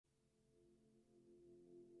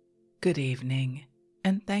Good evening,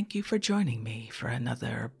 and thank you for joining me for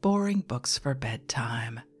another Boring Books for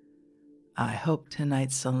Bedtime. I hope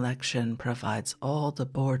tonight's selection provides all the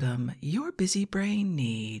boredom your busy brain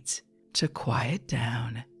needs to quiet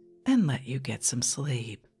down and let you get some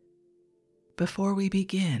sleep. Before we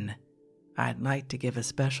begin, I'd like to give a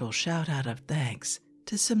special shout out of thanks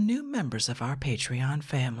to some new members of our Patreon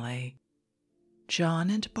family: John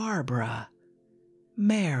and Barbara,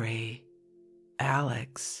 Mary,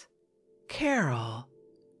 Alex, Carol,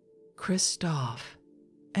 Christoph,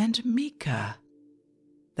 and Mika.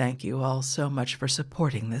 Thank you all so much for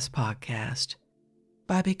supporting this podcast.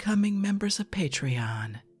 By becoming members of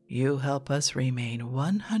Patreon, you help us remain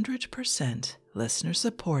 100%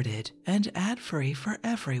 listener-supported and ad-free for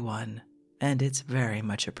everyone, and it's very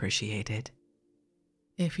much appreciated.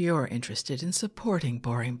 If you're interested in supporting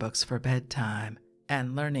Boring Books for Bedtime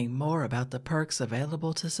and learning more about the perks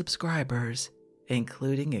available to subscribers,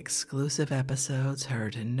 including exclusive episodes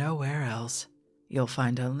heard nowhere else, you'll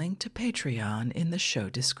find a link to Patreon in the show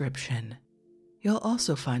description. You'll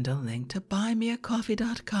also find a link to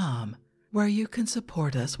buymeacoffee.com, where you can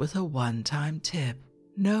support us with a one-time tip,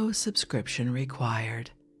 no subscription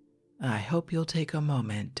required. I hope you'll take a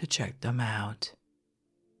moment to check them out.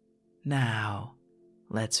 Now,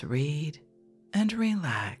 let's read and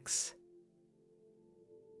relax.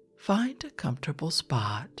 Find a comfortable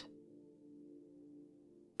spot.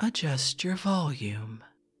 Adjust your volume.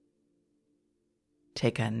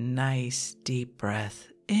 Take a nice deep breath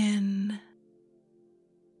in.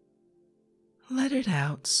 Let it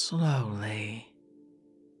out slowly.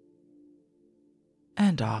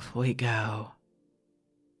 And off we go.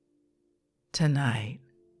 Tonight,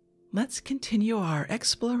 let's continue our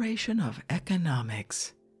exploration of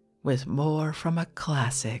economics with more from a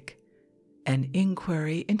classic, an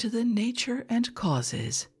inquiry into the nature and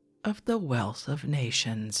causes of the Wealth of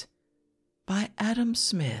Nations by Adam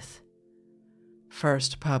Smith,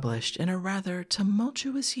 first published in a rather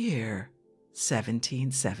tumultuous year,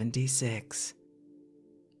 1776.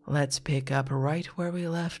 Let's pick up right where we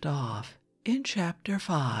left off in Chapter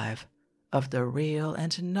 5 of the real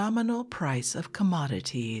and nominal price of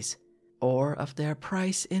commodities, or of their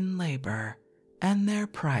price in labor and their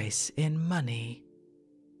price in money.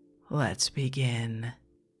 Let's begin.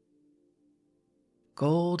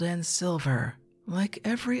 Gold and silver, like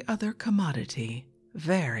every other commodity,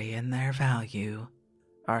 vary in their value,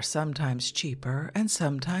 are sometimes cheaper and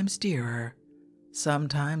sometimes dearer,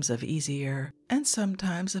 sometimes of easier and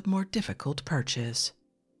sometimes of more difficult purchase.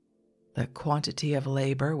 The quantity of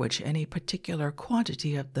labor which any particular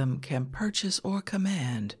quantity of them can purchase or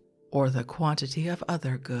command, or the quantity of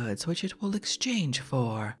other goods which it will exchange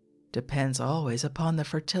for, depends always upon the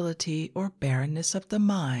fertility or barrenness of the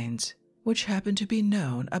mines which happen to be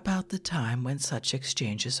known about the time when such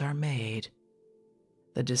exchanges are made.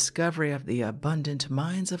 The discovery of the abundant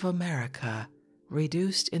mines of America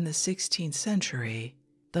reduced in the 16th century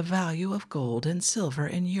the value of gold and silver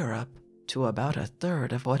in Europe to about a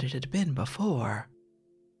third of what it had been before.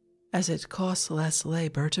 As it costs less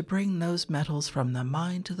labor to bring those metals from the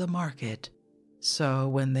mine to the market, so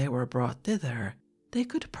when they were brought thither, they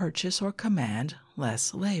could purchase or command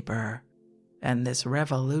less labor. And this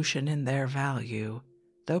revolution in their value,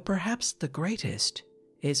 though perhaps the greatest,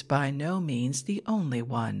 is by no means the only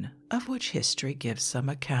one of which history gives some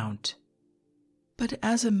account. But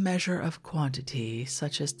as a measure of quantity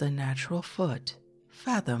such as the natural foot,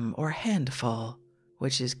 fathom, or handful,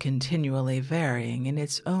 which is continually varying in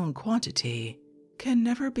its own quantity, can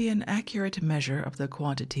never be an accurate measure of the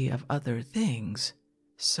quantity of other things,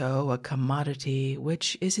 so a commodity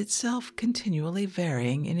which is itself continually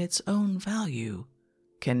varying in its own value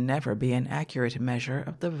can never be an accurate measure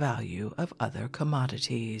of the value of other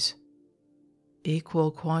commodities.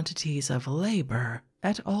 Equal quantities of labor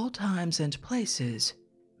at all times and places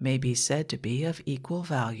may be said to be of equal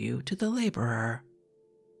value to the laborer.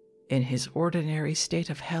 In his ordinary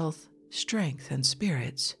state of health, strength, and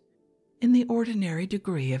spirits, in the ordinary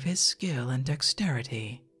degree of his skill and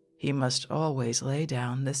dexterity, he must always lay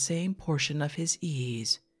down the same portion of his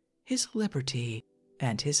ease, his liberty,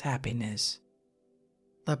 and his happiness.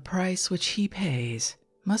 The price which he pays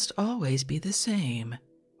must always be the same,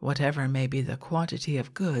 whatever may be the quantity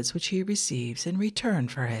of goods which he receives in return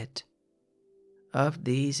for it. Of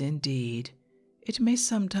these, indeed, it may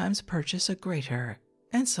sometimes purchase a greater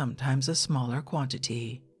and sometimes a smaller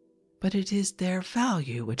quantity, but it is their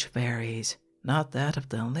value which varies, not that of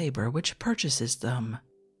the labor which purchases them.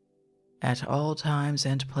 At all times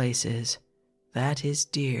and places, that is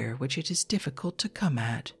dear which it is difficult to come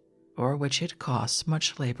at, or which it costs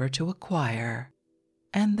much labor to acquire,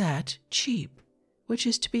 and that cheap which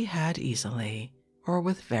is to be had easily or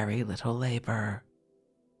with very little labor.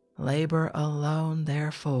 Labor alone,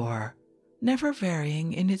 therefore, never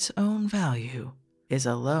varying in its own value, is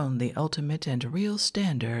alone the ultimate and real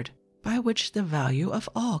standard by which the value of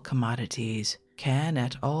all commodities can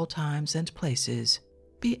at all times and places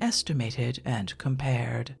be estimated and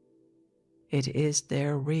compared. It is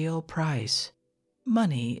their real price.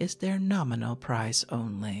 Money is their nominal price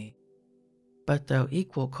only. But though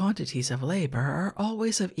equal quantities of labor are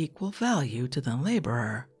always of equal value to the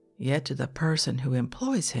laborer, yet to the person who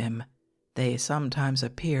employs him, they sometimes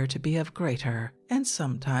appear to be of greater and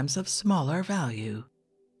sometimes of smaller value.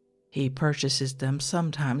 He purchases them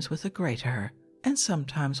sometimes with a greater and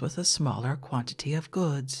sometimes with a smaller quantity of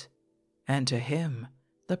goods, and to him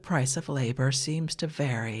the price of labor seems to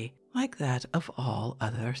vary like that of all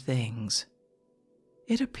other things.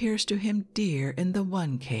 It appears to him dear in the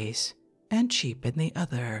one case and cheap in the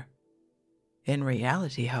other. In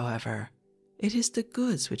reality, however, it is the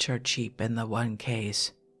goods which are cheap in the one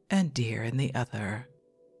case and dear in the other.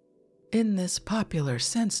 In this popular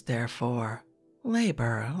sense, therefore,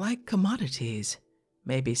 labor, like commodities,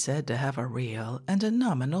 may be said to have a real and a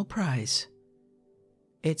nominal price.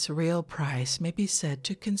 Its real price may be said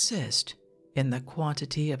to consist in the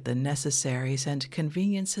quantity of the necessaries and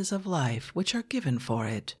conveniences of life which are given for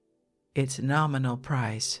it, its nominal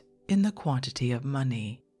price in the quantity of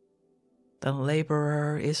money. The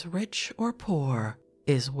laborer is rich or poor,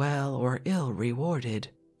 is well or ill rewarded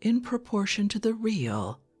in proportion to the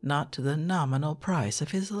real, not to the nominal price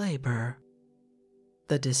of his labor.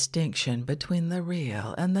 The distinction between the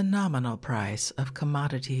real and the nominal price of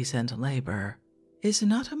commodities and labor is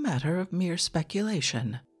not a matter of mere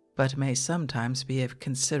speculation, but may sometimes be of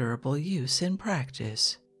considerable use in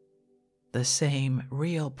practice. The same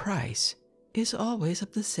real price is always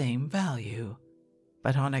of the same value,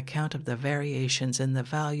 but on account of the variations in the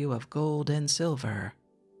value of gold and silver,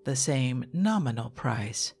 the same nominal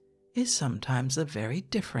price is sometimes of very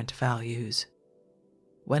different values.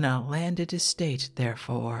 When a landed estate,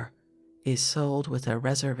 therefore, is sold with a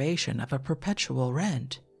reservation of a perpetual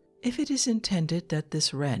rent, if it is intended that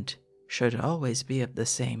this rent should always be of the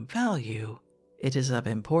same value, it is of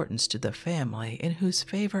importance to the family in whose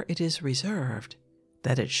favor it is reserved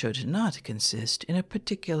that it should not consist in a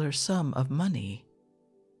particular sum of money.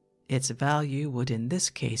 Its value would in this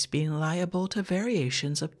case be liable to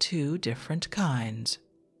variations of two different kinds.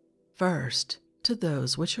 First, to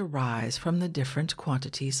those which arise from the different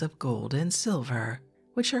quantities of gold and silver,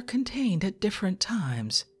 which are contained at different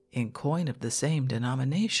times in coin of the same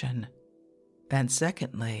denomination, and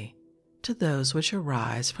secondly, to those which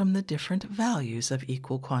arise from the different values of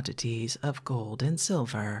equal quantities of gold and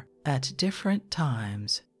silver at different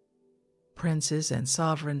times. Princes and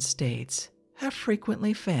sovereign states have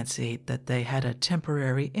frequently fancied that they had a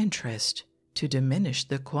temporary interest to diminish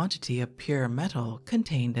the quantity of pure metal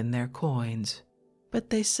contained in their coins, but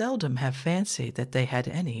they seldom have fancied that they had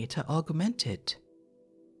any to augment it.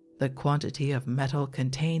 The quantity of metal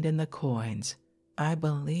contained in the coins, I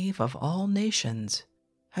believe of all nations,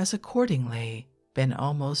 has accordingly been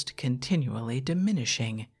almost continually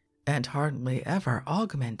diminishing and hardly ever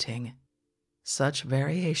augmenting. Such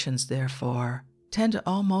variations, therefore, tend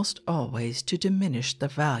almost always to diminish the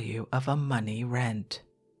value of a money rent.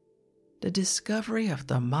 The discovery of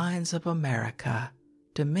the mines of America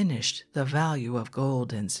diminished the value of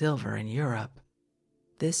gold and silver in Europe.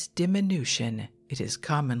 This diminution, it is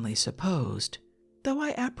commonly supposed, though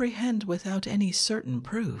I apprehend without any certain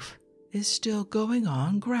proof, is still going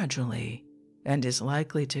on gradually, and is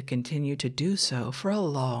likely to continue to do so for a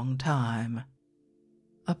long time.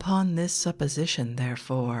 Upon this supposition,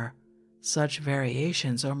 therefore, such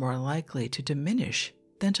variations are more likely to diminish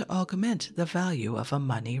than to augment the value of a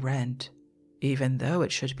money rent, even though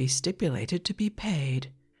it should be stipulated to be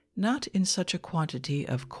paid, not in such a quantity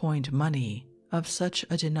of coined money of such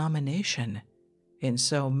a denomination, in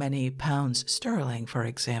so many pounds sterling, for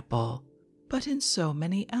example, but in so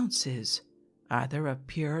many ounces, either of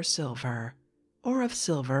pure silver or of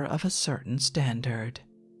silver of a certain standard.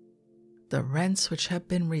 The rents which have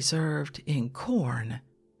been reserved in corn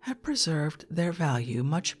have preserved their value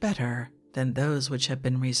much better than those which have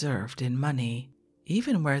been reserved in money,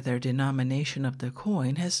 even where their denomination of the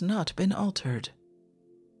coin has not been altered.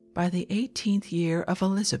 By the 18th year of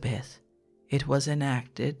Elizabeth, it was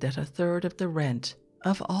enacted that a third of the rent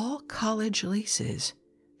of all college leases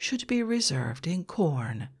should be reserved in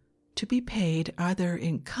corn, to be paid either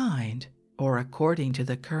in kind or according to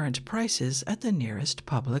the current prices at the nearest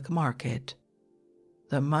public market.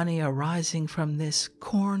 The money arising from this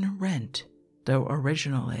corn rent, though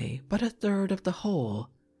originally but a third of the whole,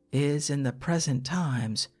 is in the present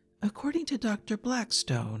times, according to Dr.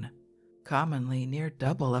 Blackstone, commonly near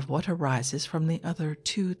double of what arises from the other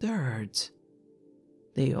 2/3.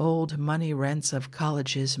 The old money rents of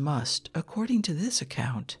colleges must, according to this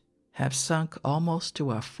account, have sunk almost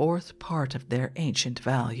to a fourth part of their ancient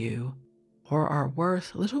value, or are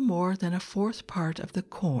worth little more than a fourth part of the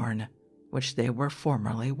corn which they were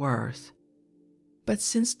formerly worth. But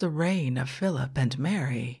since the reign of Philip and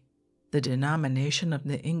Mary, the denomination of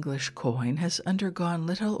the English coin has undergone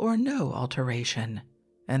little or no alteration,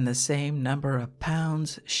 and the same number of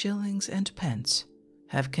pounds, shillings, and pence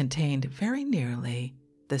have contained very nearly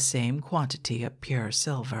the same quantity of pure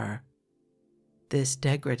silver. This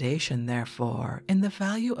degradation, therefore, in the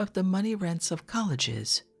value of the money rents of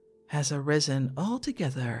colleges has arisen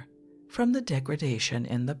altogether from the degradation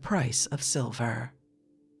in the price of silver.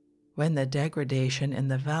 When the degradation in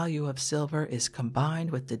the value of silver is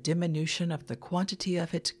combined with the diminution of the quantity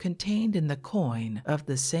of it contained in the coin of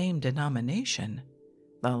the same denomination,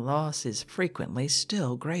 the loss is frequently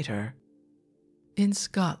still greater. In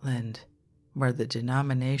Scotland, where the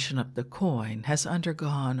denomination of the coin has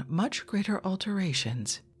undergone much greater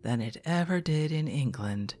alterations than it ever did in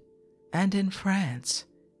England, and in France,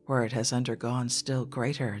 where it has undergone still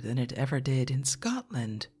greater than it ever did in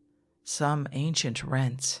Scotland, some ancient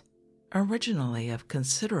rents, originally of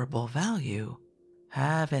considerable value,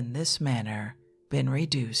 have in this manner been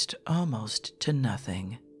reduced almost to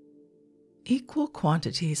nothing. Equal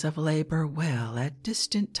quantities of labor will, at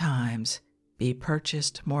distant times, be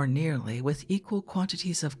purchased more nearly with equal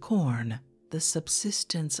quantities of corn, the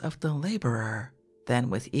subsistence of the laborer, than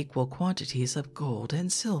with equal quantities of gold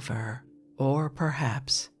and silver, or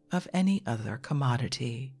perhaps of any other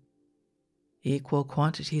commodity. Equal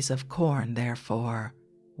quantities of corn, therefore,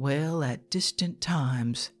 will at distant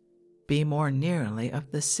times be more nearly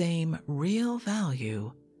of the same real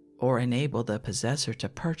value, or enable the possessor to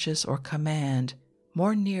purchase or command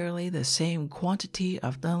more nearly the same quantity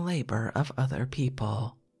of the labor of other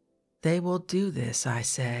people. They will do this, I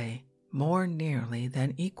say, more nearly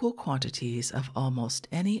than equal quantities of almost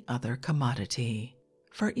any other commodity,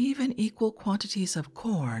 for even equal quantities of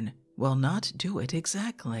corn will not do it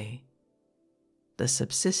exactly. The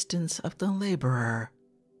subsistence of the laborer,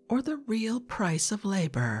 or the real price of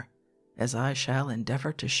labor, as I shall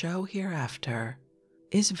endeavor to show hereafter,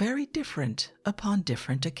 is very different upon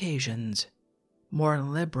different occasions, more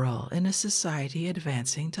liberal in a society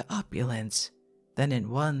advancing to opulence than in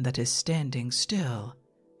one that is standing still,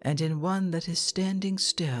 and in one that is standing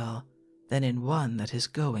still than in one that is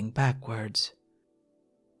going backwards.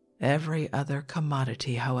 Every other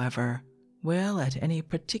commodity, however, will at any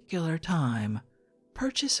particular time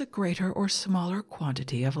purchase a greater or smaller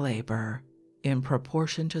quantity of labor, in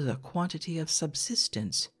proportion to the quantity of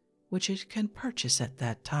subsistence which it can purchase at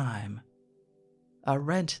that time. A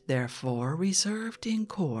rent, therefore, reserved in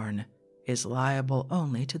corn is liable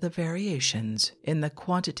only to the variations in the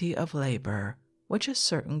quantity of labor which a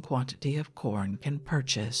certain quantity of corn can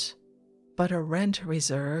purchase. But a rent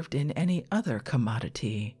reserved in any other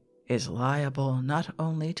commodity is liable not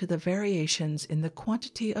only to the variations in the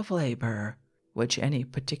quantity of labor which any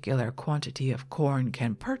particular quantity of corn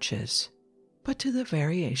can purchase, but to the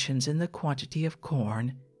variations in the quantity of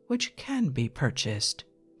corn which can be purchased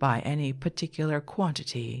by any particular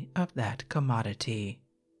quantity of that commodity.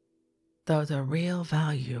 Though the real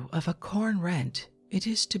value of a corn rent, it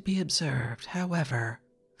is to be observed, however,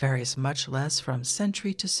 varies much less from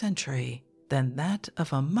century to century than that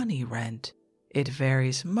of a money rent, it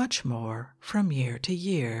varies much more from year to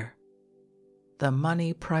year. The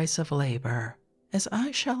money price of labor, as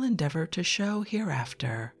I shall endeavor to show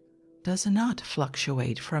hereafter, does not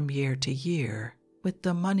fluctuate from year to year with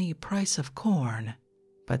the money price of corn,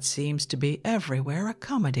 but seems to be everywhere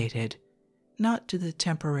accommodated, not to the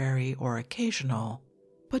temporary or occasional,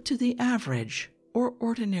 but to the average or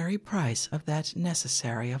ordinary price of that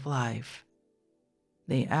necessary of life.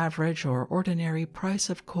 The average or ordinary price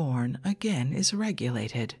of corn again is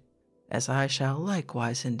regulated, as I shall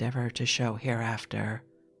likewise endeavor to show hereafter,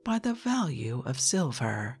 by the value of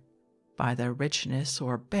silver, by the richness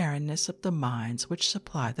or barrenness of the mines which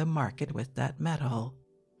supply the market with that metal,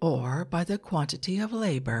 or by the quantity of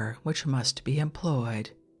labor which must be employed,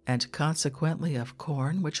 and consequently of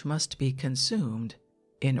corn which must be consumed,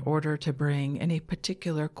 in order to bring any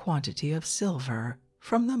particular quantity of silver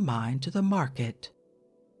from the mine to the market.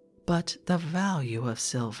 But the value of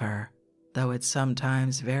silver, though it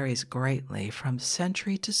sometimes varies greatly from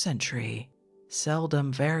century to century,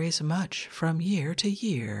 seldom varies much from year to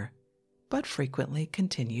year, but frequently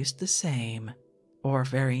continues the same, or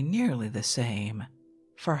very nearly the same,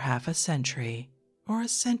 for half a century, or a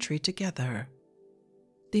century together.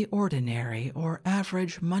 The ordinary or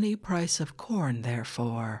average money price of corn,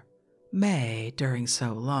 therefore, may, during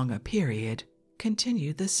so long a period,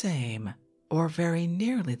 continue the same, or very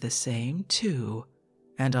nearly the same too,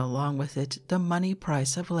 and along with it the money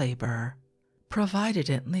price of labor, provided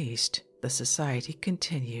at least the society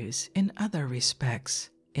continues in other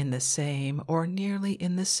respects in the same or nearly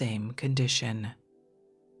in the same condition.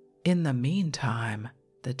 In the meantime,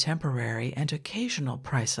 the temporary and occasional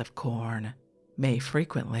price of corn may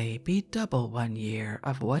frequently be double one year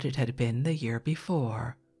of what it had been the year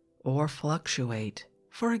before, or fluctuate,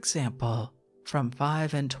 for example, from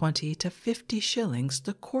 25 to 50 shillings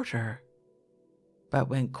the quarter. But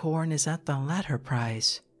when corn is at the latter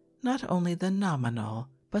price, not only the nominal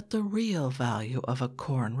but the real value of a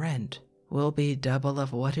corn rent will be double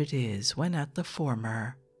of what it is when at the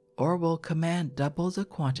former, or will command double the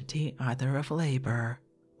quantity either of labor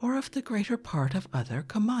or of the greater part of other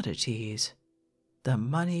commodities. The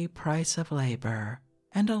money price of labor,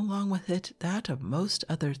 and along with it that of most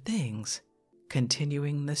other things,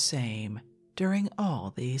 continuing the same during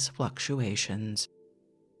all these fluctuations.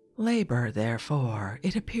 Labor, therefore,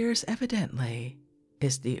 it appears evidently,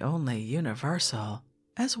 is the only universal,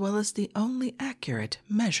 as well as the only accurate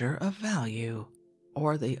measure of value,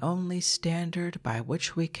 or the only standard by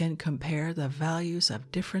which we can compare the values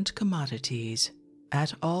of different commodities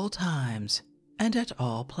at all times and at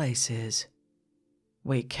all places.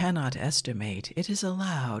 We cannot estimate, it is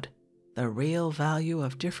allowed, the real value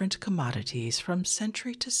of different commodities from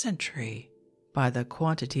century to century by the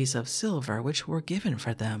quantities of silver which were given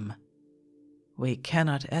for them. We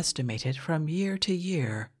cannot estimate it from year to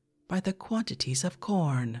year by the quantities of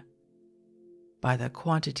corn. By the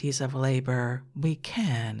quantities of labor we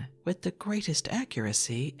can, with the greatest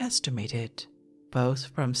accuracy, estimate it, both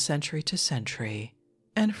from century to century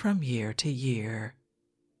and from year to year.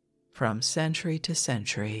 From century to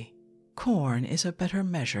century, corn is a better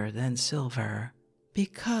measure than silver,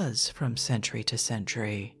 because from century to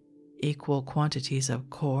century, equal quantities of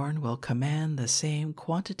corn will command the same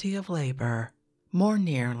quantity of labor more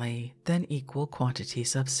nearly than equal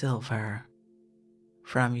quantities of silver.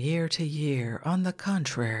 From year to year, on the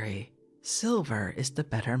contrary, silver is the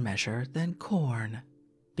better measure than corn,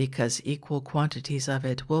 because equal quantities of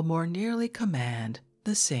it will more nearly command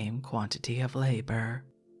the same quantity of labor.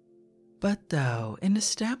 But though in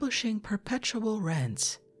establishing perpetual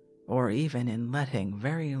rents, or even in letting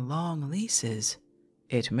very long leases,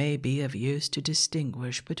 it may be of use to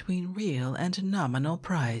distinguish between real and nominal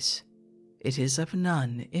price, it is of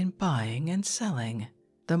none in buying and selling,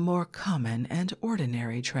 the more common and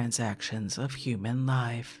ordinary transactions of human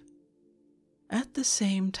life. At the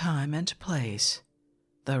same time and place,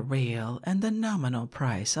 the real and the nominal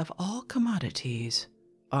price of all commodities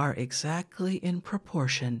are exactly in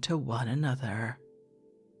proportion to one another.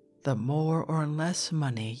 The more or less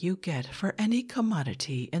money you get for any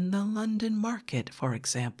commodity in the London market, for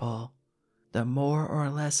example, the more or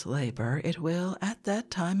less labor it will at that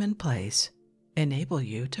time and place enable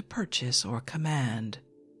you to purchase or command.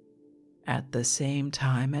 At the same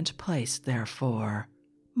time and place, therefore,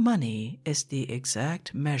 money is the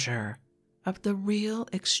exact measure of the real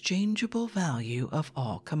exchangeable value of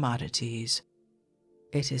all commodities.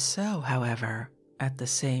 It is so, however, at the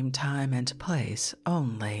same time and place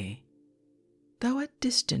only. Though at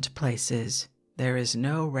distant places there is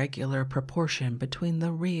no regular proportion between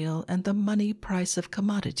the real and the money price of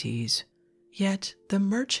commodities, yet the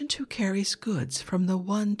merchant who carries goods from the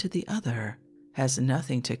one to the other has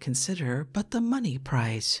nothing to consider but the money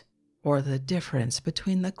price, or the difference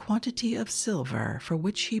between the quantity of silver for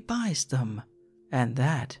which he buys them and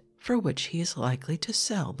that for which he is likely to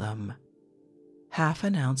sell them. Half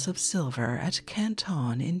an ounce of silver at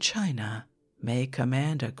Canton in China may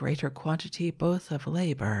command a greater quantity both of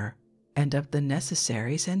labor and of the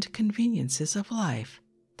necessaries and conveniences of life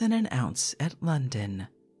than an ounce at London.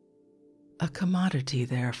 A commodity,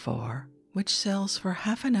 therefore, which sells for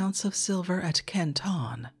half an ounce of silver at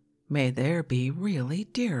Canton may there be really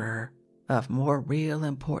dearer, of more real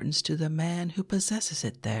importance to the man who possesses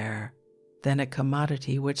it there, than a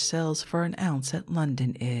commodity which sells for an ounce at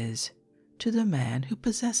London is to the man who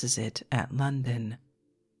possesses it at London.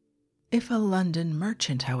 If a London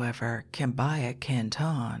merchant, however, can buy at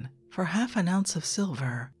Canton for half an ounce of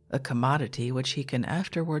silver a commodity which he can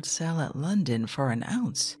afterwards sell at London for an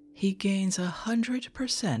ounce, he gains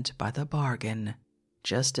 100% by the bargain,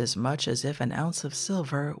 just as much as if an ounce of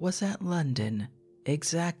silver was at London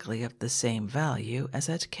exactly of the same value as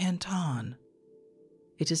at Canton.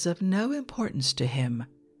 It is of no importance to him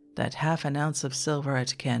that half an ounce of silver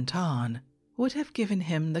at Canton would have given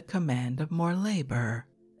him the command of more labor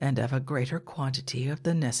and of a greater quantity of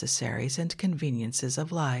the necessaries and conveniences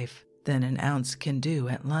of life than an ounce can do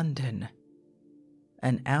at London.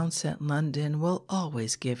 An ounce at London will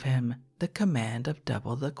always give him the command of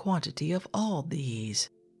double the quantity of all these,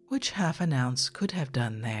 which half an ounce could have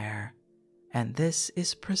done there, and this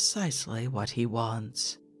is precisely what he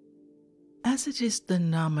wants. As it is the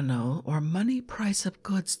nominal or money price of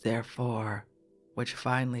goods, therefore, which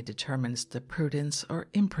finally determines the prudence or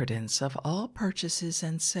imprudence of all purchases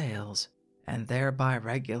and sales, and thereby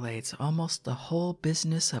regulates almost the whole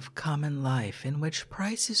business of common life in which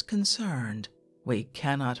price is concerned, we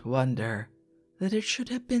cannot wonder that it should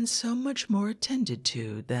have been so much more attended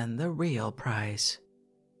to than the real price.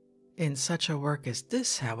 In such a work as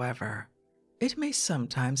this, however, it may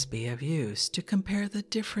sometimes be of use to compare the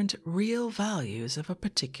different real values of a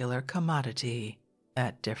particular commodity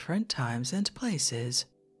at different times and places,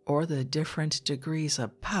 or the different degrees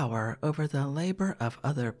of power over the labor of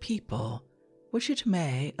other people which it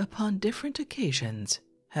may, upon different occasions,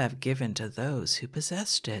 have given to those who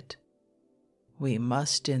possessed it. We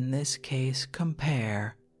must in this case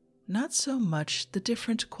compare, not so much the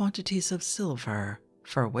different quantities of silver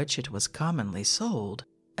for which it was commonly sold,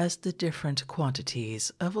 as the different quantities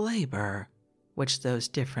of labor which those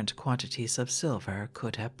different quantities of silver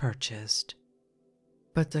could have purchased.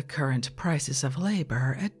 But the current prices of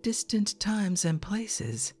labor at distant times and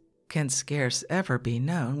places can scarce ever be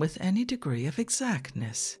known with any degree of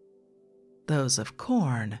exactness. Those of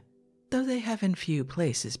corn, though they have in few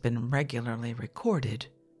places been regularly recorded,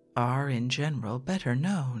 are in general better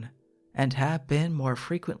known, and have been more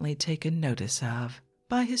frequently taken notice of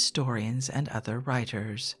by historians and other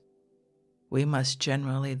writers. We must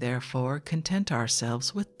generally therefore content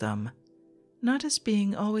ourselves with them, not as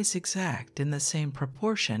being always exact in the same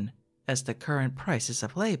proportion as the current prices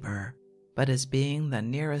of labor, but as being the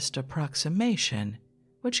nearest approximation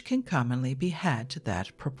which can commonly be had to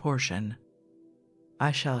that proportion.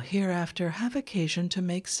 I shall hereafter have occasion to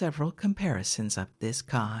make several comparisons of this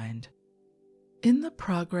kind. In the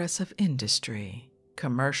progress of industry,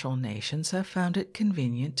 commercial nations have found it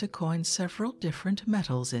convenient to coin several different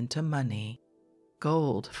metals into money: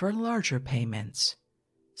 gold for larger payments,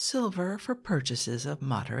 silver for purchases of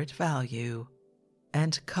moderate value,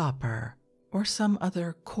 and copper or some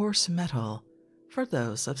other coarse metal for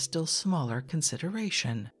those of still smaller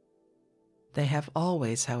consideration. They have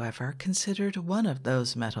always, however, considered one of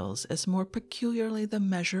those metals as more peculiarly the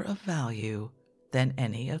measure of value than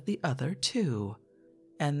any of the other two,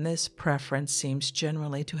 and this preference seems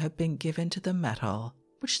generally to have been given to the metal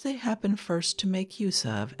which they happen first to make use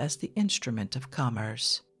of as the instrument of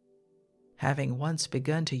commerce. Having once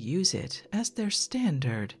begun to use it as their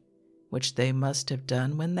standard, which they must have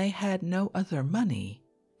done when they had no other money,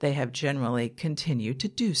 they have generally continued to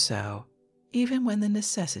do so, even when the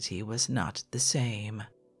necessity was not the same.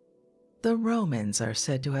 The Romans are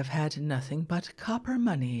said to have had nothing but copper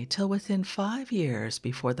money till within 5 years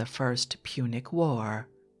before the first Punic War,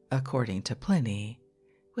 according to Pliny,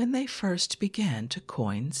 when they first began to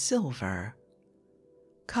coin silver.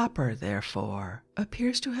 Copper, therefore,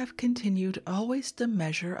 appears to have continued always the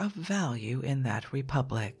measure of value in that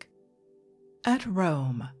republic. At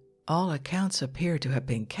Rome, all accounts appear to have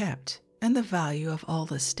been kept, and the value of all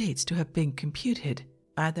estates to have been computed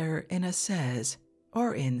either in asses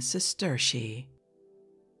or in sestertii.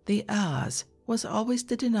 The as was always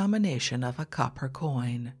the denomination of a copper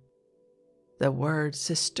coin. The word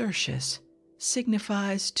sestertius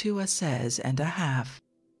signifies 2 asses and a half.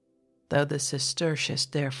 Though the sestertius,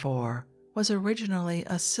 therefore, was originally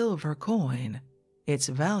a silver coin, its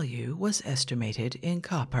value was estimated in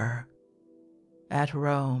copper. At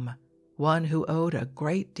Rome, one who owed a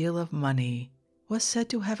great deal of money was said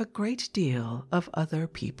to have a great deal of other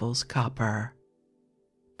people's copper.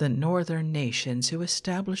 The northern nations who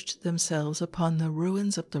established themselves upon the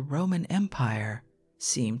ruins of the Roman Empire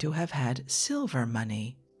seem to have had silver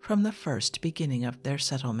money from the first beginning of their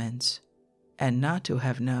settlements, and not to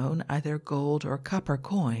have known either gold or copper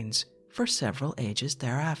coins for several ages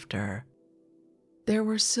thereafter. There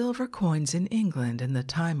were silver coins in England in the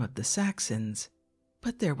time of the Saxons,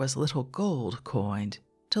 but there was little gold coined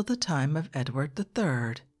till the time of Edward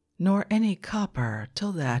III, nor any copper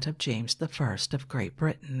till that of James I of Great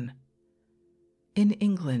Britain. In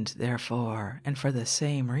England, therefore, and for the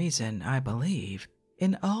same reason, I believe,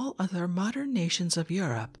 in all other modern nations of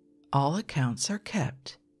Europe, all accounts are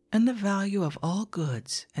kept, and the value of all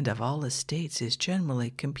goods and of all estates is generally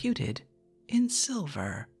computed in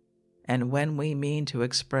silver. And when we mean to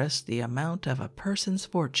express the amount of a person's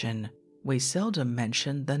fortune, we seldom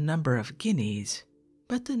mention the number of guineas,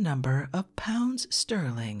 but the number of pounds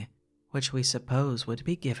sterling which we suppose would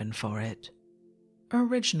be given for it.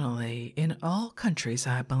 Originally, in all countries,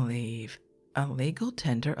 I believe, a legal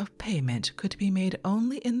tender of payment could be made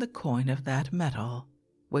only in the coin of that metal,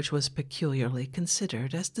 which was peculiarly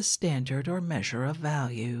considered as the standard or measure of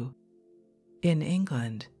value. In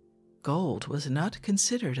England, gold was not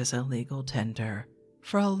considered as a legal tender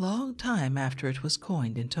for a long time after it was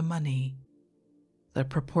coined into money. The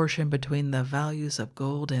proportion between the values of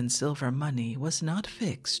gold and silver money was not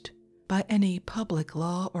fixed by any public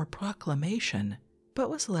law or proclamation, but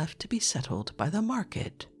was left to be settled by the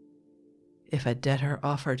market. If a debtor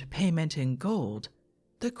offered payment in gold,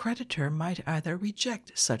 the creditor might either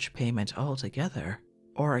reject such payment altogether,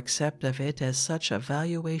 or accept of it as such a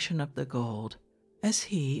valuation of the gold as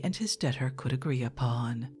he and his debtor could agree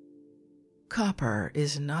upon. Copper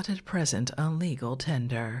is not at present a legal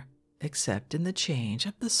tender, except in the change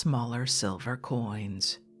of the smaller silver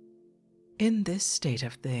coins. In this state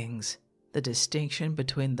of things, the distinction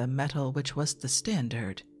between the metal which was the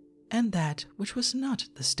standard and that which was not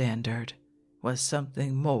the standard was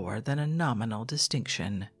something more than a nominal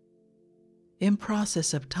distinction. In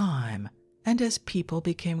process of time, and as people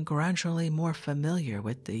became gradually more familiar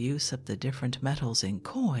with the use of the different metals in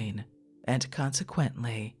coin, and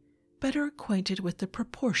consequently better acquainted with the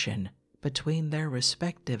proportion between their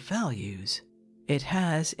respective values, it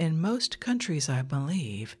has in most countries, I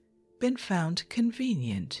believe, been found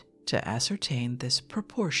convenient to ascertain this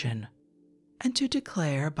proportion, and to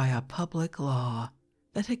declare by a public law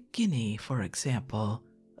that a guinea, for example,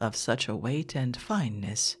 of such a weight and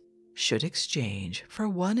fineness should exchange for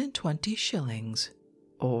 1 shillings,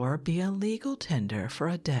 or be a legal tender for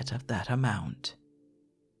a debt of that amount.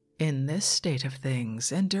 In this state of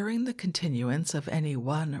things, and during the continuance of any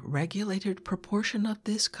one regulated proportion of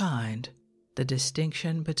this kind, the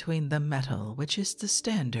distinction between the metal which is the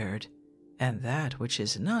standard and that which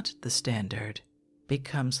is not the standard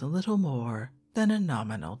becomes little more than a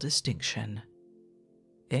nominal distinction.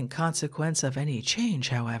 In consequence of any change,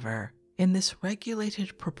 however, in this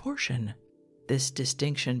regulated proportion, this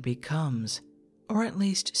distinction becomes, or at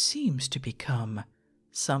least seems to become,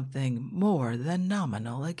 something more than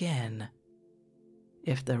nominal again.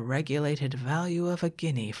 If the regulated value of a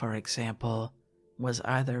guinea, for example, was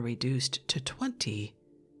either reduced to 20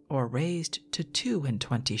 or raised to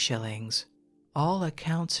 22 shillings, all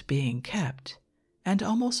accounts being kept, and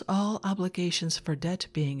almost all obligations for debt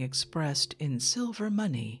being expressed in silver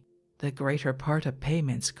money, the greater part of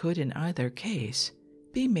payments could in either case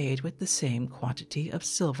be made with the same quantity of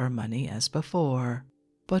silver money as before,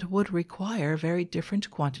 but would require very different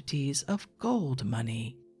quantities of gold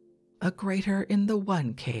money, a greater in the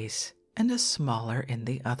one case and a smaller in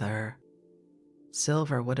the other.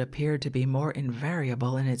 Silver would appear to be more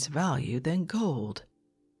invariable in its value than gold.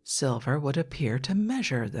 Silver would appear to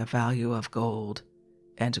measure the value of gold,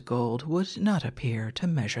 and gold would not appear to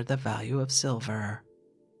measure the value of silver.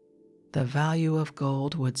 The value of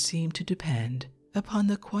gold would seem to depend upon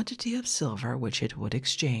the quantity of silver which it would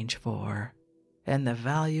exchange for, and the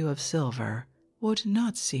value of silver would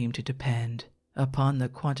not seem to depend upon the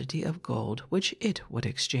quantity of gold which it would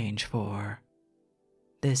exchange for.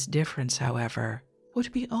 This difference, however,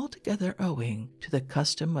 would be altogether owing to the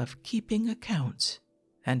custom of keeping accounts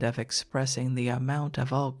and of expressing the amount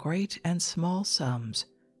of all great and small sums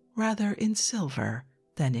rather in silver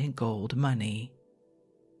than in gold money.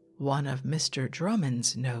 One of Mr.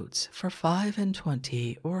 Drummond's notes for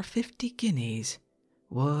 25 or 50 guineas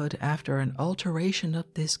would, after an alteration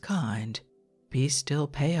of this kind, be still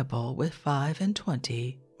payable with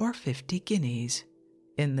 25 or 50 guineas,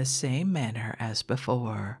 in the same manner as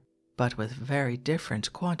before, but with very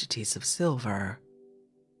different quantities of silver.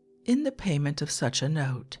 In the payment of such a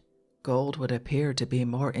note, gold would appear to be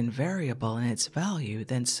more invariable in its value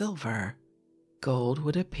than silver. Gold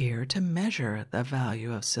would appear to measure the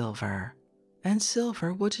value of silver, and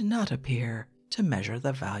silver would not appear to measure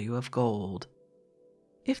the value of gold.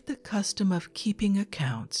 If the custom of keeping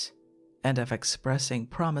accounts and of expressing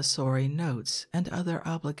promissory notes and other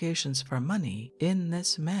obligations for money in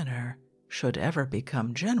this manner should ever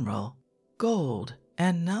become general, gold,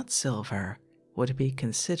 and not silver, would be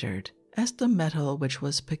considered as the metal which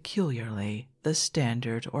was peculiarly the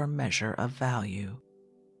standard or measure of value.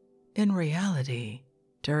 In reality,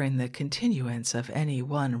 during the continuance of any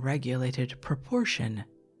one regulated proportion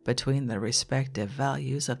between the respective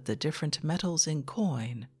values of the different metals in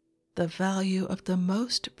coin, the value of the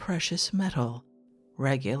most precious metal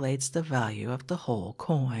regulates the value of the whole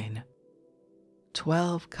coin.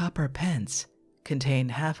 12 copper pence contain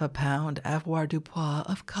half a pound avoirdupois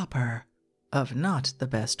of copper, of not the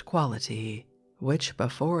best quality, which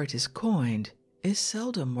before it is coined is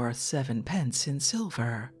seldom worth 7 pence in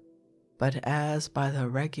silver. But as by the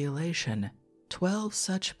regulation 12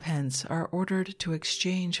 such pence are ordered to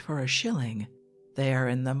exchange for a shilling, they are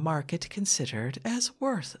in the market considered as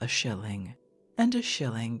worth a shilling, and a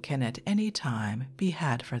shilling can at any time be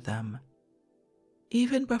had for them.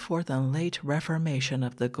 Even before the late reformation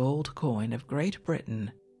of the gold coin of Great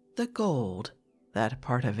Britain, the gold, that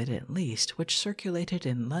part of it at least which circulated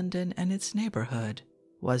in London and its neighborhood,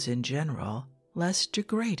 was in general less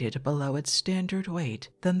degraded below its standard weight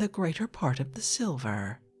than the greater part of the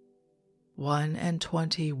silver.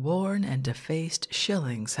 21 worn and defaced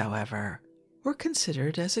shillings, however, were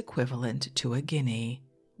considered as equivalent to a guinea,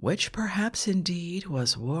 which perhaps indeed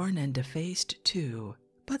was worn and defaced too,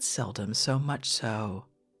 but seldom so much so.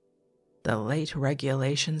 The late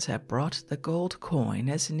regulations have brought the gold coin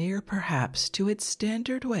as near perhaps to its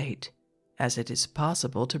standard weight as it is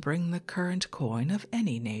possible to bring the current coin of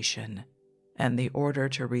any nation, and the order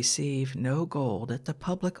to receive no gold at the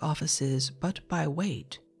public offices but by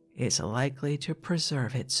weight is likely to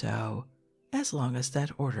preserve it so, as long as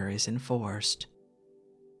that order is enforced.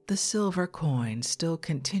 The silver coin still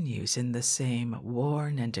continues in the same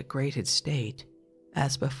worn and degraded state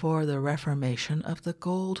as before the reformation of the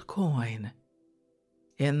gold coin.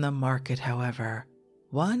 In the market, however,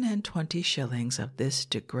 21 shillings of this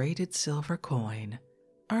degraded silver coin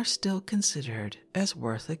are still considered as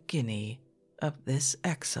worth a guinea of this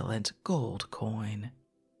excellent gold coin.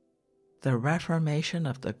 The reformation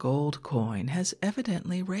of the gold coin has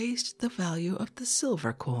evidently raised the value of the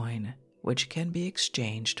silver coin, which can be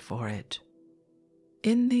exchanged for it.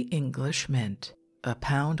 In the English mint, a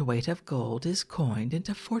pound weight of gold is coined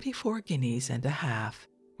into 44 guineas and a half,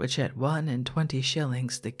 which at 21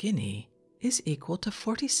 shillings the guinea is equal to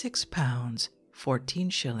 46 pounds,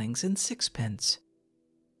 14 shillings and 6 pence.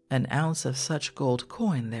 An ounce of such gold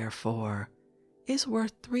coin, therefore, is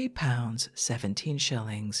worth 3 pounds, 17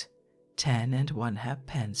 shillings, 10 1/2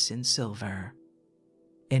 pence in silver.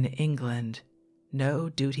 In England, no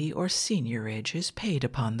duty or seigniorage is paid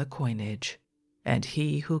upon the coinage, and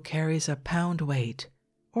he who carries a pound weight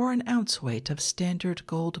or an ounce weight of standard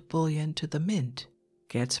gold bullion to the mint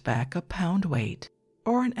gets back a pound weight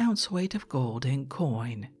or an ounce weight of gold in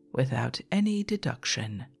coin without any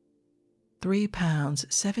deduction. 3 pounds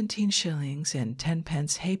 17 shillings and 10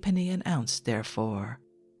 pence halfpenny an ounce, therefore,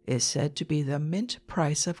 is said to be the mint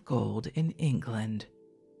price of gold in England,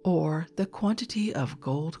 or the quantity of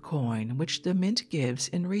gold coin which the mint gives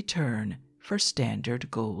in return for standard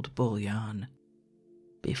gold bullion.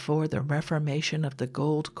 Before the reformation of the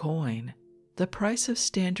gold coin, the price of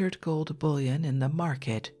standard gold bullion in the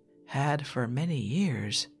market had for many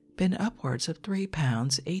years been upwards of 3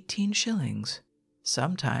 pounds 18 shillings,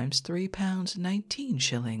 sometimes 3 pounds 19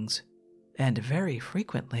 shillings, and very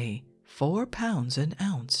frequently 4 pounds an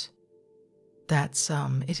ounce. That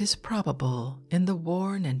sum, it is probable, in the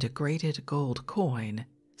worn and degraded gold coin,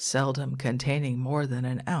 seldom containing more than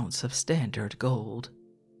an ounce of standard gold.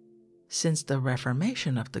 Since the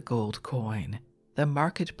reformation of the gold coin, the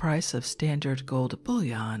market price of standard gold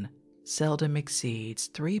bullion seldom exceeds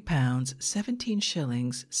 3 pounds 17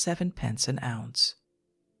 shillings 7 pence an ounce.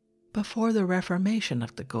 Before the reformation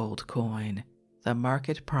of the gold coin, the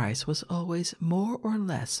market price was always more or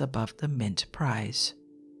less above the mint price.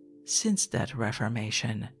 Since that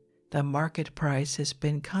reformation, the market price has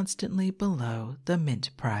been constantly below the mint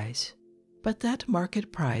price, but that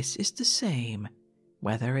market price is the same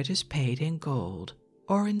whether it is paid in gold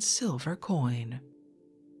or in silver coin.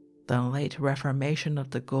 The late reformation of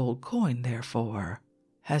the gold coin, therefore,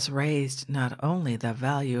 has raised not only the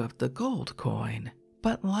value of the gold coin,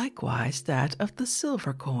 but likewise that of the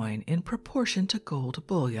silver coin in proportion to gold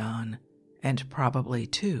bullion, and probably,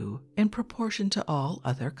 too, in proportion to all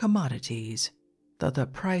other commodities, though the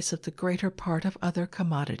price of the greater part of other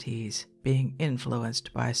commodities being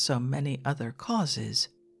influenced by so many other causes,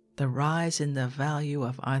 the rise in the value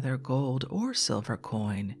of either gold or silver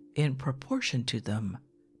coin in proportion to them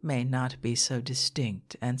may not be so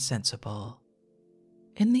distinct and sensible.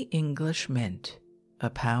 In the English mint, a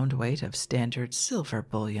pound weight of standard silver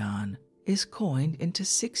bullion is coined into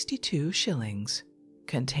 62 shillings,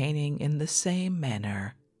 containing in the same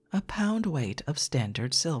manner a pound weight of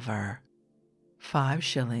standard silver. 5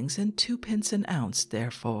 shillings and 2 pence an ounce,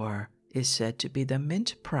 therefore, is said to be the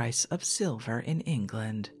mint price of silver in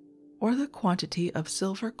England, or the quantity of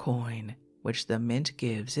silver coin which the mint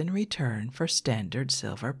gives in return for standard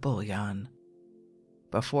silver bullion.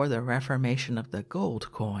 Before the reformation of the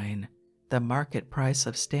gold coin, the market price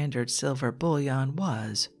of standard silver bullion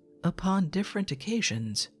was, upon different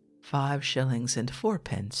occasions, 5 shillings and 4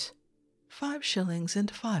 pence, 5 shillings and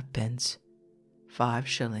 5 pence, 5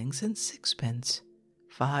 shillings and 6 pence,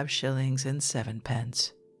 5 shillings and 7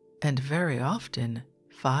 pence, and very often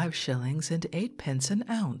 5 shillings and 8 pence an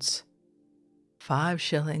ounce. 5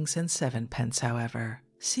 shillings and 7 pence, however,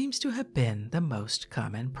 seems to have been the most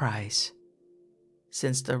common price.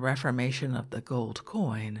 Since the reformation of the gold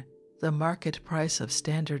coin, the market price of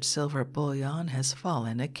standard silver bullion has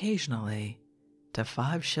fallen occasionally to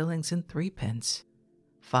 5 shillings and 3 pence,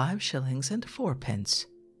 5 shillings and 4 pence,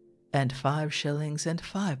 and 5 shillings and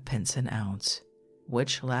 5 pence an ounce,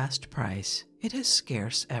 which last price it has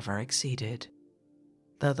scarce ever exceeded.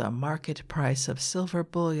 Though the market price of silver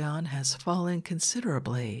bullion has fallen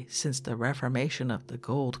considerably since the reformation of the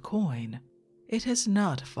gold coin, it has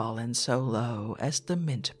not fallen so low as the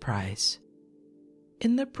mint price.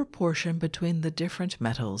 In the proportion between the different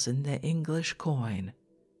metals in the English coin,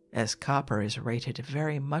 as copper is rated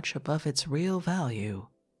very much above its real value,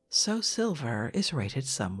 so silver is rated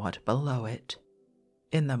somewhat below it.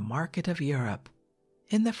 In the market of Europe,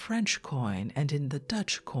 in the French coin and in the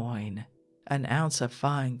Dutch coin, an ounce of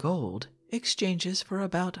fine gold exchanges for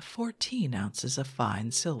about 14 ounces of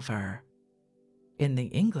fine silver. In the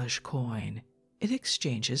English coin, it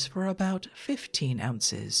exchanges for about 15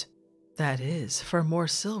 ounces, that is, for more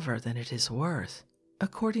silver than it is worth,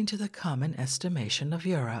 according to the common estimation of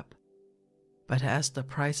Europe. But as the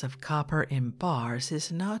price of copper in bars is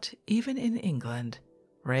not, even in England,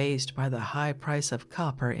 raised by the high price of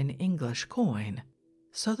copper in English coin,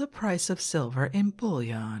 so the price of silver in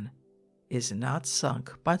bullion is not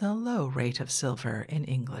sunk by the low rate of silver in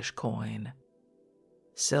English coin.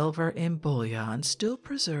 Silver in bullion still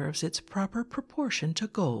preserves its proper proportion to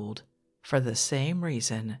gold for the same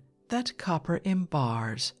reason that copper in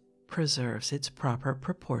bars preserves its proper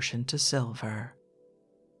proportion to silver.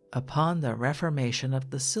 Upon the reformation of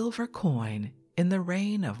the silver coin in the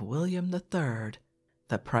reign of William III,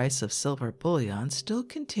 the price of silver bullion still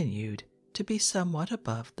continued to be somewhat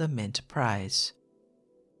above the mint price.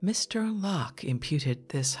 Mr. Locke imputed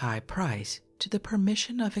this high price to the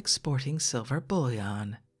permission of exporting silver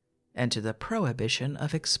bullion, and to the prohibition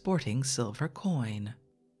of exporting silver coin.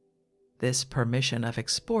 This permission of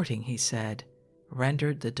exporting, he said,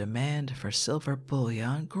 rendered the demand for silver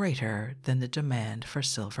bullion greater than the demand for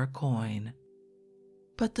silver coin.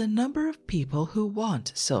 But the number of people who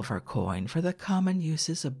want silver coin for the common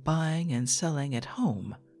uses of buying and selling at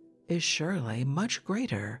home is surely much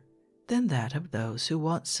greater than that of those who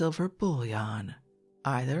want silver bullion,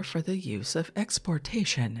 either for the use of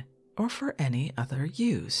exportation or for any other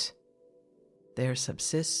use. There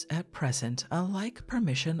subsists at present a like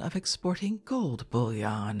permission of exporting gold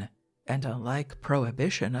bullion, and a like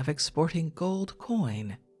prohibition of exporting gold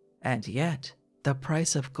coin, and yet the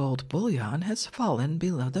price of gold bullion has fallen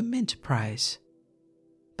below the mint price.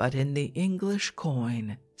 But in the English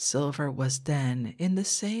coin, silver was then, in the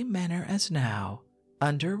same manner as now,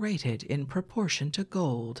 underrated in proportion to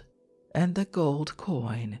gold, and the gold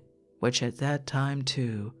coin, which at that time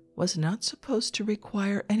too was not supposed to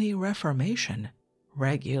require any reformation,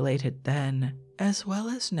 regulated then, as well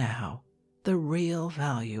as now, the real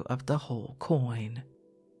value of the whole coin.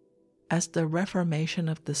 As the reformation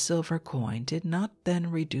of the silver coin did not then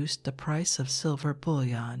reduce the price of silver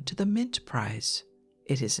bullion to the mint price,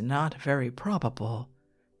 it is not very probable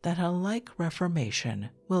that a like reformation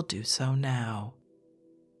will do so now.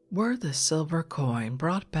 Were the silver coin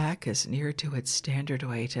brought back as near to its standard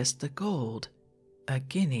weight as the gold, a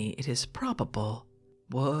guinea, it is probable,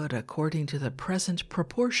 would, according to the present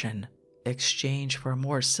proportion, exchange for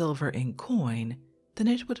more silver in coin than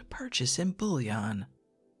it would purchase in bullion.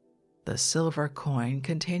 The silver coin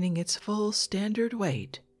containing its full standard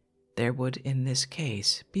weight, there would in this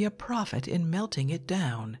case be a profit in melting it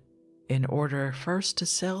down, in order first to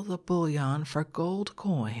sell the bullion for gold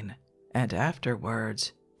coin, and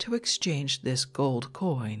afterwards to exchange this gold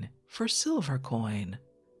coin for silver coin,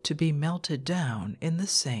 to be melted down in the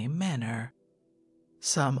same manner.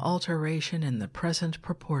 Some alteration in the present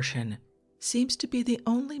proportion seems to be the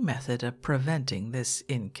only method of preventing this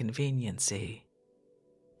inconveniency.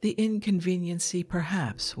 The inconveniency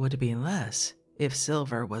perhaps would be less if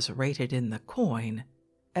silver was rated in the coin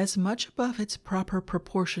as much above its proper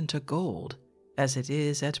proportion to gold as it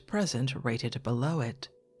is at present rated below it,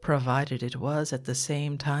 provided it was at the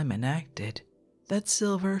same time enacted that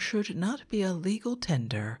silver should not be a legal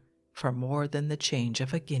tender for more than the change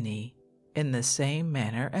of a guinea, in the same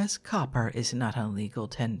manner as copper is not a legal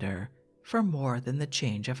tender for more than the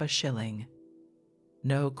change of a shilling.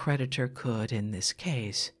 No creditor could, in this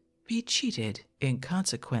case, be cheated in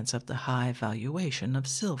consequence of the high valuation of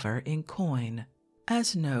silver in coin,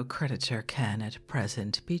 As no creditor can at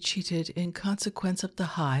present be cheated in consequence of the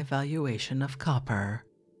high valuation of copper,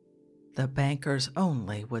 the bankers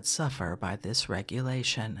only would suffer by this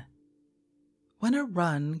regulation. When a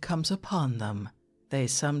run comes upon them, they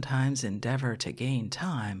sometimes endeavor to gain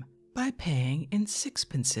time by paying in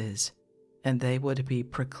sixpences, and they would be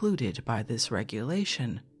precluded by this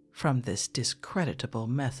regulation from this discreditable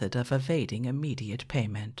method of evading immediate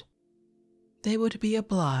payment. They would be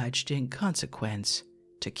obliged, in consequence,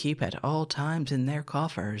 to keep at all times in their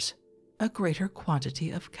coffers a greater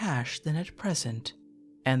quantity of cash than at present,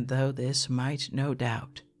 and though this might no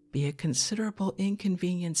doubt be a considerable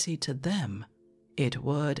inconveniency to them, it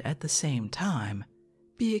would at the same time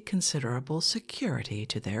be a considerable security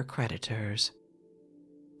to their creditors.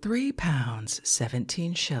 £3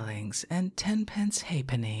 17 shillings and 10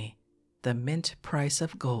 halfpenny, the mint price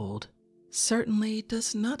of gold, certainly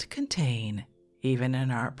does not contain, even in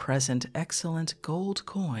our present excellent gold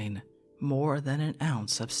coin, more than an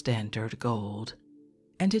ounce of standard gold,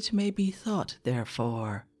 and it may be thought,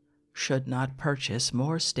 therefore, should not purchase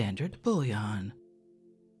more standard bullion.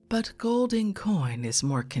 But gold in coin is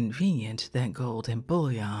more convenient than gold in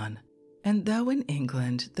bullion, and though in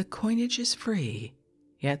England the coinage is free,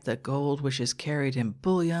 yet the gold which is carried in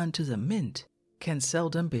bullion to the mint can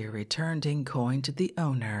seldom be returned in coin to the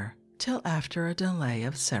owner till after a delay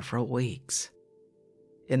of several weeks.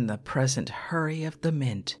 In the present hurry of the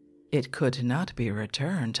mint, it could not be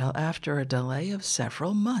returned till after a delay of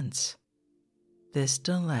several months. This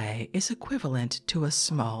delay is equivalent to a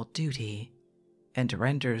small duty, and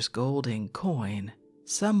renders gold in coin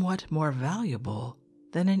somewhat more valuable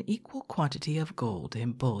than an equal quantity of gold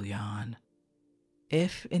in bullion.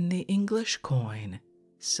 If in the English coin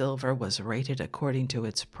silver was rated according to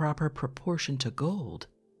its proper proportion to gold,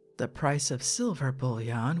 the price of silver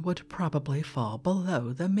bullion would probably fall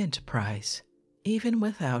below the mint price, even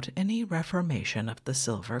without any reformation of the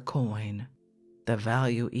silver coin. The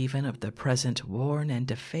value even of the present worn and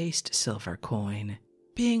defaced silver coin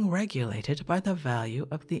being regulated by the value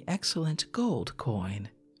of the excellent gold coin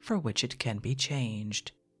for which it can be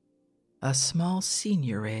changed. A small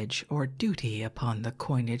seigniorage or duty upon the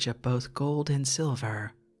coinage of both gold and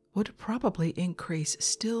silver would probably increase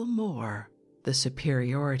still more the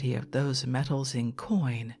superiority of those metals in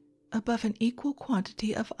coin above an equal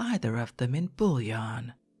quantity of either of them in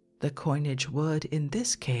bullion. The coinage would, in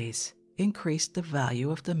this case, increase the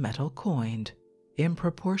value of the metal coined in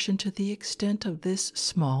proportion to the extent of this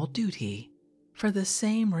small duty, for the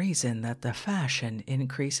same reason that the fashion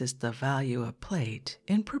increases the value of plate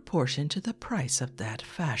in proportion to the price of that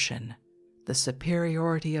fashion. The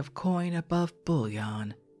superiority of coin above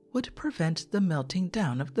bullion would prevent the melting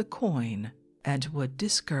down of the coin and would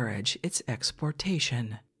discourage its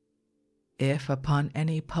exportation. If upon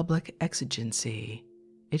any public exigency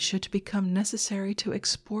it should become necessary to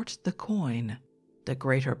export the coin, the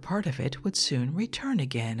greater part of it would soon return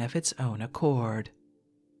again of its own accord.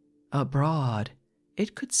 Abroad,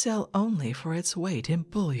 it could sell only for its weight in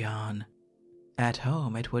bullion. At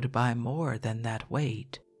home it would buy more than that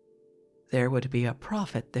weight. There would be a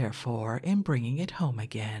profit, therefore, in bringing it home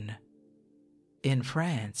again. In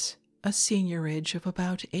France, a seigniorage of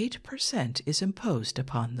about 8% is imposed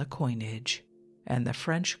upon the coinage, and the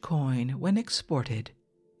French coin, when exported,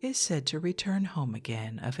 is said to return home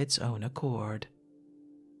again of its own accord.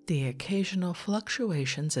 The occasional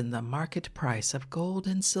fluctuations in the market price of gold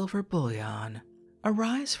and silver bullion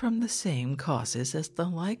arise from the same causes as the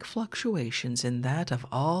like fluctuations in that of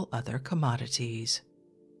all other commodities.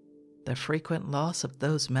 The frequent loss of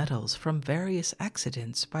those metals from various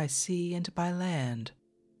accidents by sea and by land,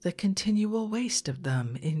 the continual waste of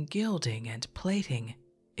them in gilding and plating,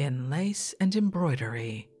 in lace and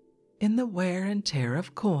embroidery, in the wear and tear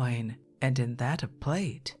of coin, and in that of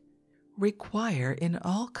plate, require in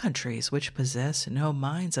all countries which possess no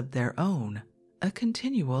mines of their own a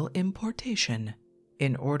continual importation,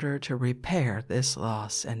 in order to repair this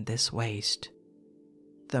loss and this waste.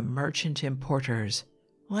 The merchant importers,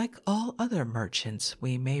 like all other merchants,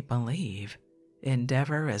 we may believe,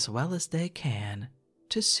 endeavor as well as they can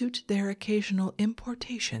to suit their occasional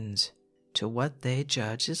importations to what they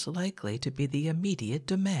judge is likely to be the immediate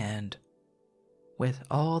demand. With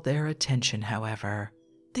all their attention, however,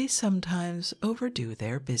 they sometimes overdo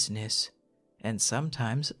their business, and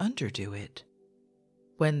sometimes underdo it.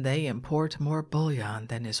 When they import more bullion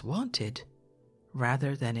than is wanted,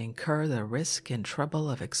 rather than incur the risk and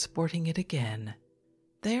trouble of exporting it again,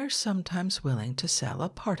 they are sometimes willing to sell a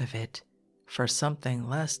part of it for something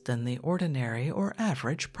less than the ordinary or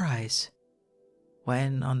average price.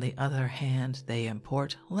 When, on the other hand, they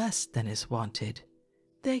import less than is wanted,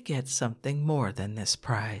 they get something more than this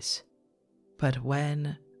price. But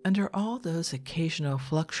when, under all those occasional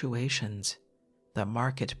fluctuations, the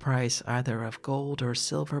market price either of gold or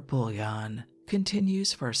silver bullion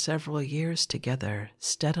continues for several years together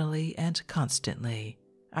steadily and constantly,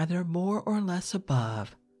 either more or less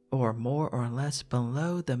above or more or less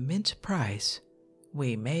below the mint price,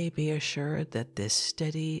 we may be assured that this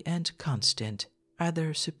steady and constant,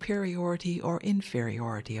 either superiority or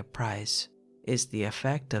inferiority of price, is the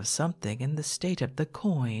effect of something in the state of the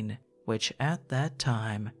coin, which at that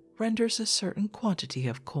time renders a certain quantity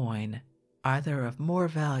of coin either of more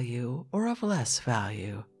value or of less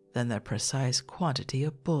value than the precise quantity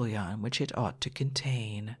of bullion which it ought to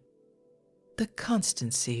contain. The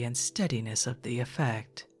constancy and steadiness of the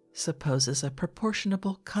effect supposes a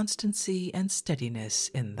proportionable constancy and steadiness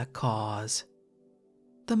in the cause.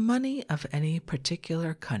 The money of any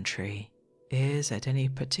particular country is at any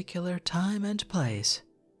particular time and place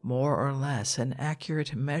more or less an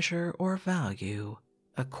accurate measure or value,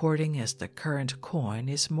 according as the current coin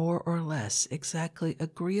is more or less exactly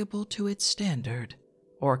agreeable to its standard,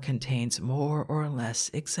 or contains more or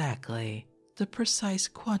less exactly the precise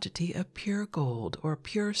quantity of pure gold or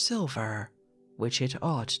pure silver which it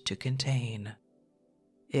ought to contain.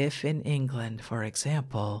 If in England, for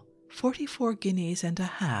example, 44 guineas and a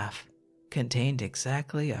half contained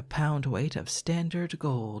exactly a pound weight of standard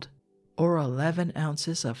gold, or 11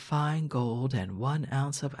 ounces of fine gold and 1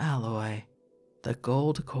 ounce of alloy, the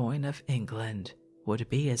gold coin of England would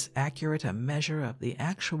be as accurate a measure of the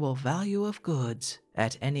actual value of goods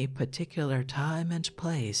at any particular time and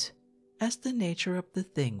place as the nature of the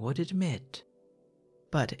thing would admit.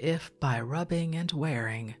 But if by rubbing and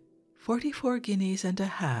wearing 44 guineas and a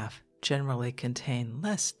half generally contain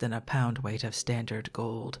less than a pound weight of standard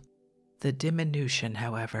gold, the diminution,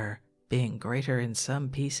 however, being greater in some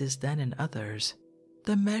pieces than in others,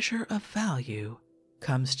 the measure of value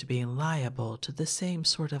comes to be liable to the same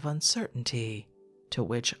sort of uncertainty to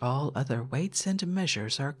which all other weights and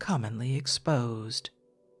measures are commonly exposed.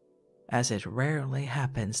 As it rarely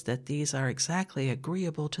happens that these are exactly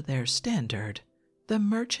agreeable to their standard, the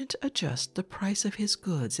merchant adjusts the price of his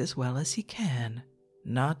goods as well as he can,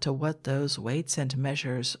 not to what those weights and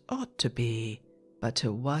measures ought to be, but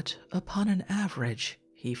to what, upon an average,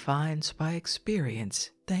 he finds by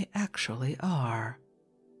experience they actually are.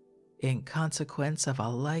 In consequence of a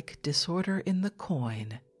like disorder in the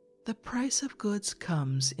coin, the price of goods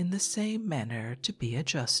comes in the same manner to be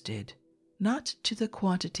adjusted, not to the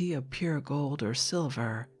quantity of pure gold or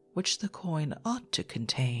silver which the coin ought to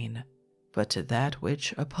contain, but to that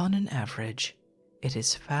which, upon an average, it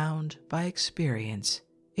is found by experience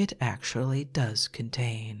it actually does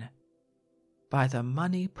contain. By the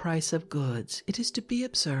money price of goods, it is to be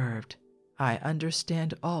observed, I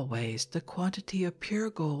understand always the quantity of pure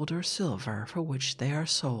gold or silver for which they are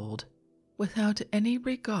sold, without any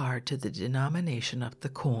regard to the denomination of the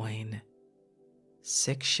coin.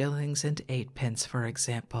 6 shillings and 8 pence, for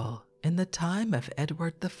example, in the time of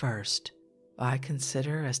Edward I, I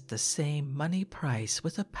consider as the same money price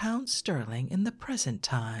with a pound sterling in the present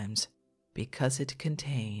times, because it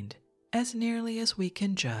contained, as nearly as we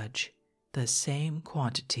can judge, the same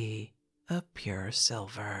quantity of pure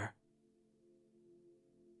silver.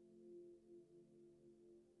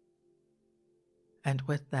 And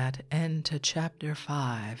with that end to Chapter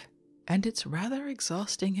 5, and its rather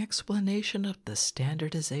exhausting explanation of the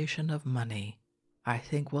standardization of money, I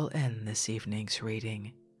think we'll end this evening's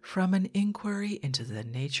reading from An Inquiry into the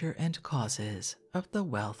Nature and Causes of the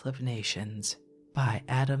Wealth of Nations by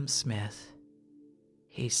Adam Smith.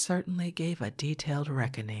 He certainly gave a detailed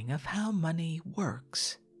reckoning of how money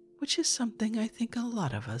works, which is something I think a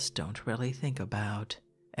lot of us don't really think about,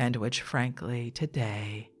 and which frankly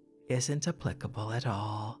today isn't applicable at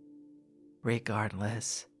all.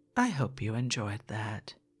 Regardless, I hope you enjoyed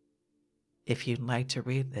that. If you'd like to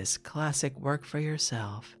read this classic work for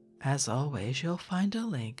yourself, as always, you'll find a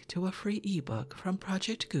link to a free ebook from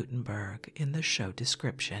Project Gutenberg in the show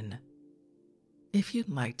description. If you'd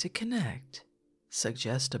like to connect,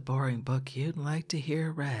 suggest a boring book you'd like to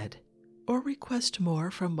hear read, or request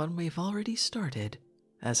more from one we've already started,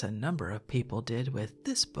 as a number of people did with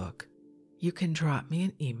this book, you can drop me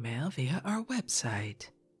an email via our website,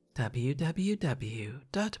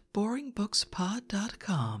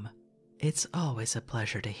 www.boringbookspod.com. It's always a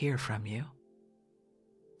pleasure to hear from you.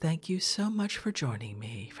 Thank you so much for joining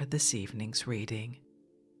me for this evening's reading.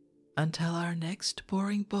 Until our next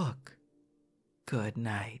boring book, good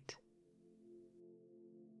night.